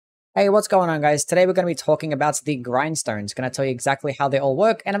Hey, what's going on, guys? Today we're going to be talking about the Grindstones. Going to tell you exactly how they all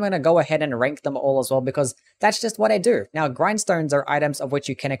work, and I'm going to go ahead and rank them all as well because that's just what I do. Now, Grindstones are items of which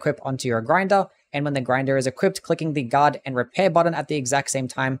you can equip onto your grinder, and when the grinder is equipped, clicking the guard and repair button at the exact same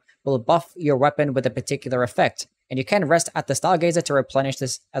time will buff your weapon with a particular effect. And you can rest at the Stargazer to replenish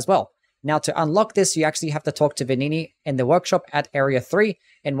this as well. Now, to unlock this, you actually have to talk to Vanini in the workshop at Area 3,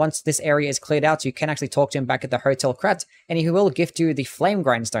 and once this area is cleared out, you can actually talk to him back at the Hotel Krat, and he will gift you the Flame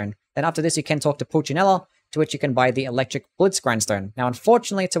Grindstone. Then after this, you can talk to Pulcinella, to which you can buy the Electric BLITZ Grindstone. Now,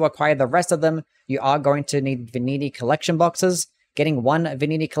 unfortunately, to acquire the rest of them, you are going to need Vanini collection boxes. Getting one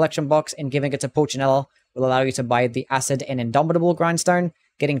Vanini collection box and giving it to Pulcinella will allow you to buy the Acid and Indomitable Grindstone.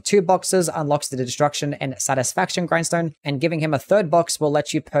 Getting 2 boxes unlocks the Destruction and Satisfaction Grindstone, and giving him a 3rd box will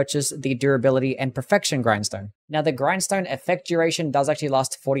let you purchase the Durability and Perfection Grindstone. Now, the Grindstone effect duration does actually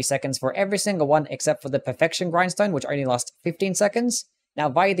last 40 seconds for every single one except for the Perfection Grindstone, which only lasts 15 seconds. Now,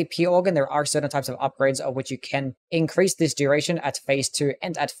 via the P organ, there are certain types of upgrades of which you can increase this duration at Phase 2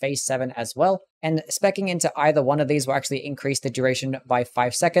 and at Phase 7 as well. And speccing into either one of these will actually increase the duration by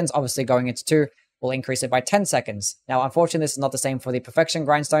 5 seconds. Obviously, going into 2 will increase it by 10 seconds. Now, unfortunately, this is not the same for the Perfection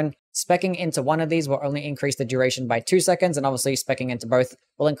Grindstone. Speccing into one of these will only increase the duration by 2 seconds, and obviously speccing into both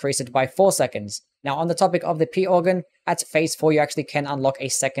will increase it by 4 seconds. Now, on the topic of the P organ, at Phase 4, you actually can unlock a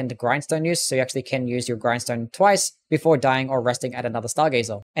 2nd Grindstone use, so you actually can use your Grindstone twice before dying or resting at another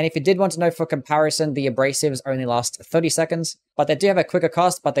Stargazer. And if you did want to know for comparison, the Abrasives only last 30 seconds, but they do have a quicker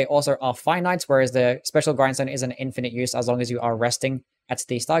cast, but they also are finite, whereas the Special Grindstone is an infinite use as long as you are resting at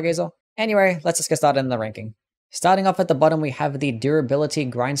the Stargazer. Anyway, let's just get started in the ranking. Starting off at the bottom, we have the Durability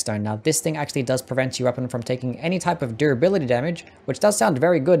Grindstone. Now, this thing actually does prevent your weapon from taking any type of durability damage, which does sound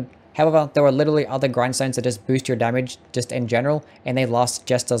very good. However, there are literally other grindstones that just boost your damage just in general, and they last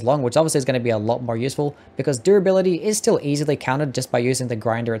just as long, which obviously is going to be a lot more useful because durability is still easily countered just by using the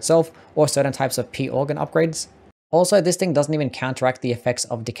grinder itself or certain types of P organ upgrades. Also, this thing doesn't even counteract the effects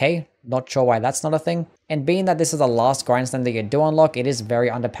of decay. Not sure why that's not a thing. And being that this is the last grindstone that you do unlock, it is very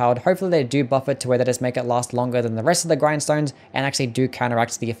underpowered. Hopefully they do buff it to where they just make it last longer than the rest of the grindstones and actually do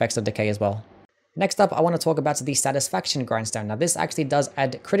counteract the effects of decay as well. Next up, I want to talk about the Satisfaction Grindstone. Now, this actually does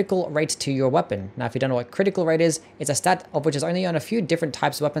add critical rate to your weapon. Now, if you don't know what critical rate is, it's a stat of which is only on a few different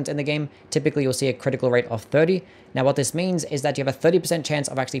types of weapons in the game. Typically, you'll see a critical rate of 30. Now, what this means is that you have a 30% chance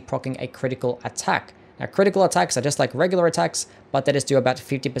of actually proccing a critical attack. Now, critical attacks are just like regular attacks, but they just do about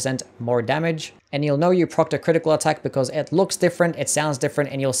 50% more damage. And you'll know you procced a critical attack because it looks different, it sounds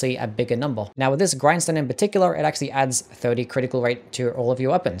different, and you'll see a bigger number. Now, with this Grindstone in particular, it actually adds 30 critical rate to all of your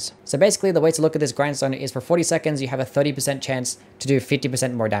weapons. So basically, the way to look at this Grindstone is for 40 seconds, you have a 30% chance to do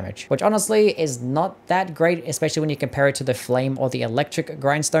 50% more damage, which honestly is not that great, especially when you compare it to the Flame or the Electric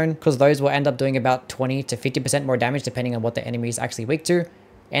Grindstone, because those will end up doing about 20 to 50% more damage depending on what the enemy is actually weak to.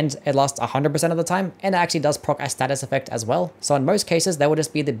 And it lasts 100% of the time, and it actually does proc a status effect as well. So in most cases, that would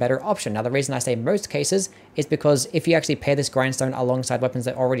just be the better option. Now, the reason I say most cases is because if you actually pair this Grindstone alongside weapons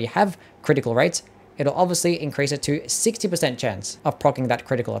that already have critical rates, it'll obviously increase it to 60% chance of proccing that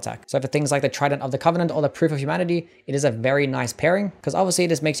critical attack. So for things like the Trident of the Covenant or the Proof of Humanity, it is a very nice pairing because obviously it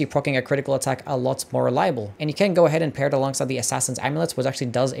just makes you proccing a critical attack a lot more reliable. And you can go ahead and pair it alongside the Assassin's Amulets, which actually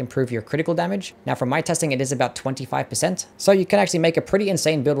does improve your critical damage. Now, from my testing, it is about 25%. So you can actually make a pretty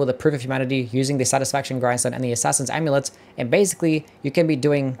insane build with the Proof of Humanity using the Satisfaction Grindstone and the Assassin's Amulets. And basically, you can be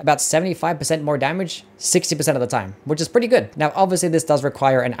doing about 75% more damage 60% of the time, which is pretty good. Now, obviously, this does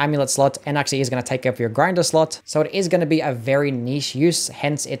require an amulet slot and actually is going to take up your grinder slot, so it is going to be a very niche use,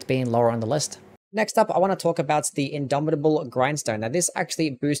 hence it being lower on the list. Next up, I want to talk about the Indomitable Grindstone. Now, this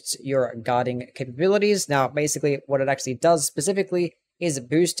actually boosts your guarding capabilities. Now, basically, what it actually does specifically is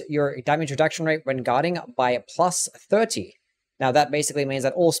boost your damage reduction rate when guarding by plus 30. Now, that basically means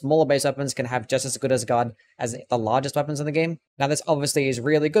that all smaller base weapons can have just as good as guard as the largest weapons in the game. Now, this obviously is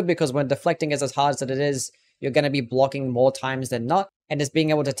really good because when deflecting is as hard as it is, you're going to be blocking more times than not, and just being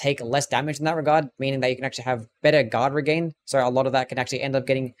able to take less damage in that regard, meaning that you can actually have better guard regain. So a lot of that can actually end up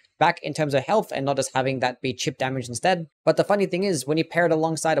getting back in terms of health and not just having that be chip damage instead. But the funny thing is, when you pair it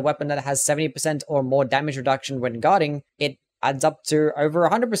alongside a weapon that has 70% or more damage reduction when guarding, it adds up to over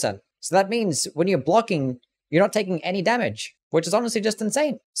 100%. So that means when you're blocking, you're not taking any damage, which is honestly just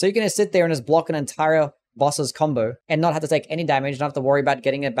insane. So you can just sit there and just block an entire boss's combo and not have to take any damage, not have to worry about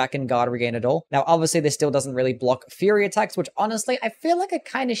getting it back in guard regain at all. Now, obviously, this still doesn't really block fury attacks, which honestly, I feel like it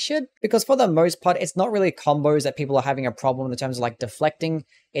kind of should, because for the most part, it's not really combos that people are having a problem in terms of like deflecting.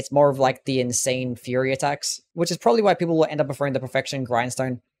 It's more of like the insane fury attacks, which is probably why people will end up preferring the Perfection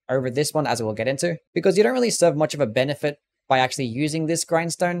Grindstone over this one, as we'll get into, because you don't really serve much of a benefit by actually using this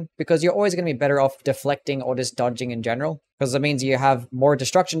grindstone, because you're always going to be better off deflecting or just dodging in general, because it means you have more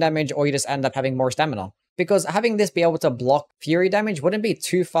destruction damage or you just end up having more stamina. Because having this be able to block fury damage wouldn't be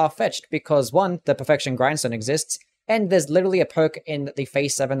too far-fetched, because one, the perfection grindstone exists, and there's literally a perk in the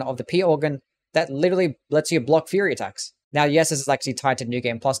phase 7 of the P organ that literally lets you block fury attacks. Now, yes, this is actually tied to New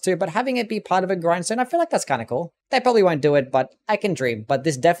Game Plus 2, but having it be part of a grindstone, I feel like that's kind of cool. They probably won't do it, but I can dream. But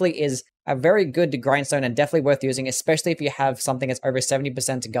this definitely is a very good grindstone and definitely worth using, especially if you have something that's over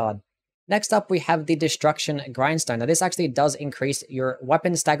 70% guard. Next up, we have the Destruction Grindstone. Now, this actually does increase your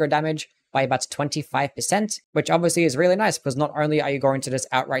weapon stagger damage by about 25%, which obviously is really nice, because not only are you going to just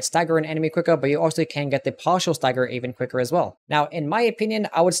outright stagger an enemy quicker, but you also can get the partial stagger even quicker as well. Now, in my opinion,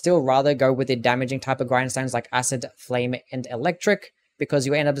 I would still rather go with the damaging type of grindstones like Acid, Flame, and Electric, because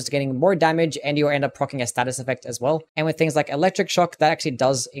you end up just getting more damage and you end up proccing a status effect as well. And with things like Electric Shock, that actually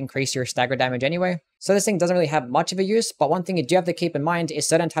does increase your stagger damage anyway. So this thing doesn't really have much of a use, but one thing you do have to keep in mind is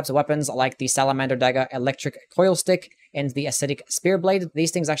certain types of weapons like the Salamander Dagger, Electric Coil Stick, and the Acidic Spear Blade. These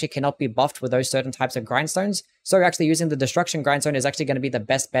things actually cannot be buffed with those certain types of grindstones. So actually using the Destruction Grindstone is actually going to be the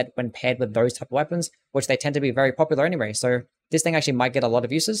best bet when paired with those type of weapons, which they tend to be very popular anyway. So this thing actually might get a lot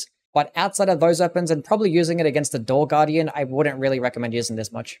of uses. But outside of those weapons and probably using it against the Door Guardian, I wouldn't really recommend using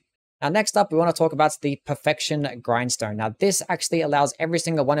this much. Now, next up, we want to talk about the Perfection Grindstone. Now, this actually allows every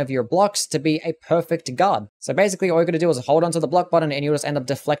single one of your blocks to be a perfect guard. So basically, all you're going to do is hold onto the block button and you'll just end up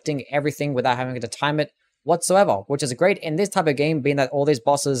deflecting everything without having to time it whatsoever, which is great in this type of game, being that all these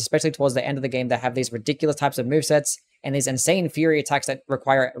bosses, especially towards the end of the game, that have these ridiculous types of movesets and these insane fury attacks that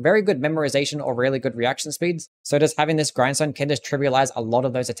require very good memorization or really good reaction speeds. So just having this grindstone can just trivialize a lot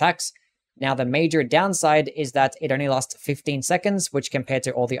of those attacks. Now, the major downside is that it only lasts 15 seconds, which compared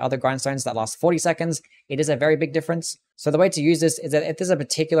to all the other grindstones that last 40 seconds, it is a very big difference. So the way to use this is that if there's a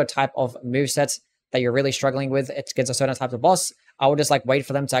particular type of moveset that you're really struggling with, it gets a certain type of boss, I would just like wait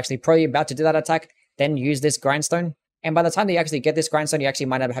for them to actually probably about to do that attack, then use this grindstone. And by the time that you actually get this grindstone, you actually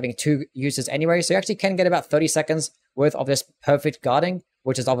might end up having 2 uses anyway. So you actually can get about 30 seconds worth of this perfect guarding,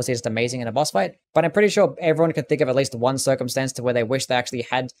 which is obviously just amazing in a boss fight. But I'm pretty sure everyone can think of at least one circumstance to where they wish they actually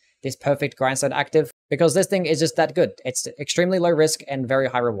had this perfect grindstone active, because this thing is just that good. It's extremely low risk and very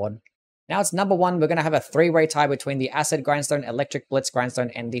high reward. Now it's number 1. We're going to have a 3-way tie between the Acid Grindstone, Electric Blitz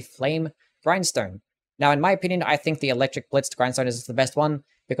Grindstone, and the Flame Grindstone. Now, in my opinion, I think the Electric Blitz Grindstone is the best one,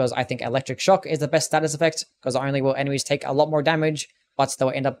 because I think Electric Shock is the best status effect, because not only will enemies take a lot more damage, but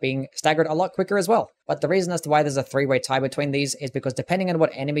they'll end up being staggered a lot quicker as well. But the reason as to why there's a 3-way tie between these is because depending on what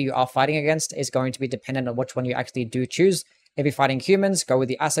enemy you are fighting against is going to be dependent on which one you actually do choose. If you're fighting humans, go with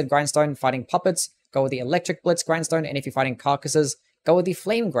the Acid Grindstone. Fighting puppets, go with the Electric Blitz Grindstone. And if you're fighting carcasses, go with the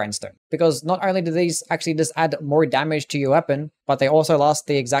Flame Grindstone. Because not only do these actually just add more damage to your weapon, but they also last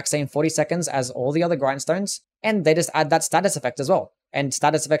the exact same 40 seconds as all the other grindstones. And they just add that status effect as well. And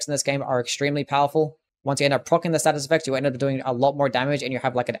status effects in this game are extremely powerful. Once you end up proccing the status effect, you end up doing a lot more damage and you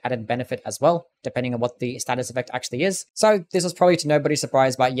have like an added benefit as well, depending on what the status effect actually is. So this was probably to nobody's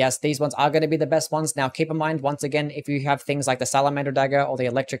surprise, but yes, these ones are going to be the best ones. Now keep in mind, once again, if you have things like the Salamander Dagger or the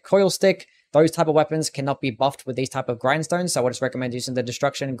Electric Coil Stick, those type of weapons cannot be buffed with these type of grindstones. So I would just recommend using the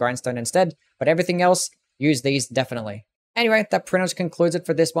Destruction Grindstone instead. But everything else, use these definitely. Anyway, that pretty much concludes it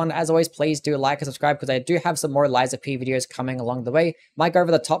for this one. As always, please do like and subscribe, because I do have some more Liza P videos coming along the way. Might go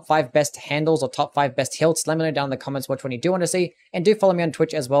over the top 5 best handles or top 5 best hilts. Let me know down in the comments which one you do want to see. And do follow me on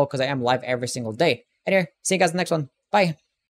Twitch as well, because I am live every single day. Anyway, see you guys in the next one. Bye.